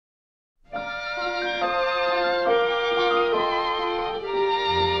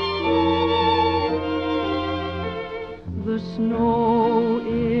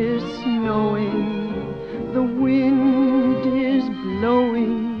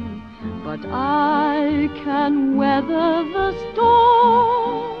but I can weather the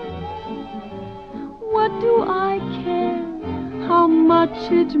storm. What do I care how much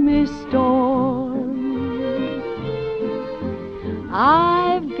it may storm?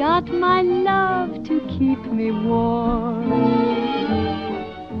 I've got my love to keep me warm.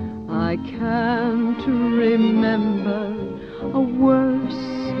 I can't remember a worse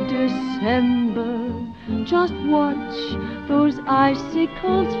December. Just watch those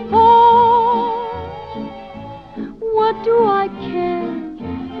icicles fall. What do I care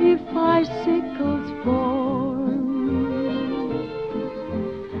if icicles fall?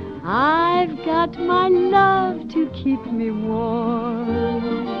 I've got my love to keep me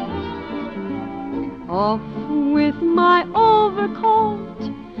warm. Off with my overcoat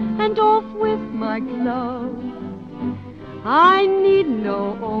and off with my glove. I need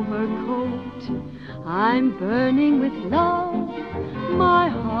no overcoat, I'm burning with love. My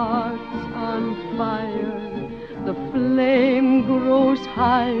heart's on fire, the flame grows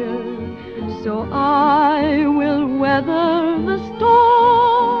higher, so I will weather the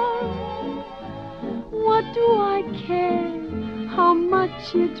storm. What do I care how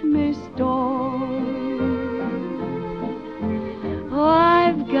much it may storm? Oh,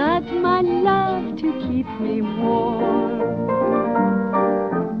 I've got my love to keep me warm.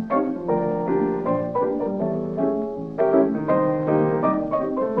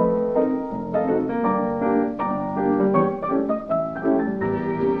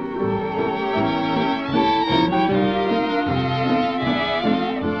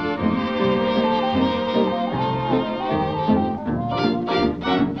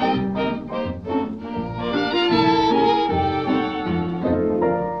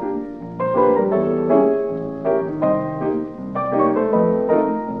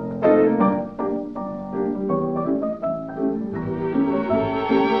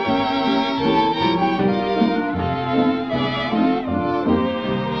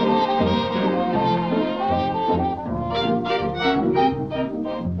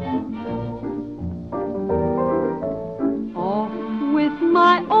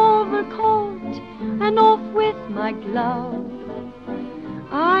 My overcoat and off with my glove.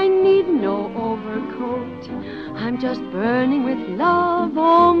 I need no overcoat, I'm just burning with love.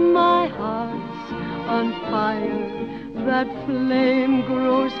 Oh, my heart's on fire, that flame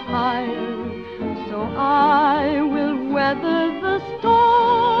grows higher, so I will weather the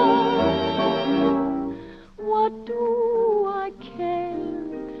storm. What do I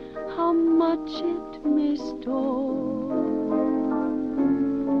care how much it may storm?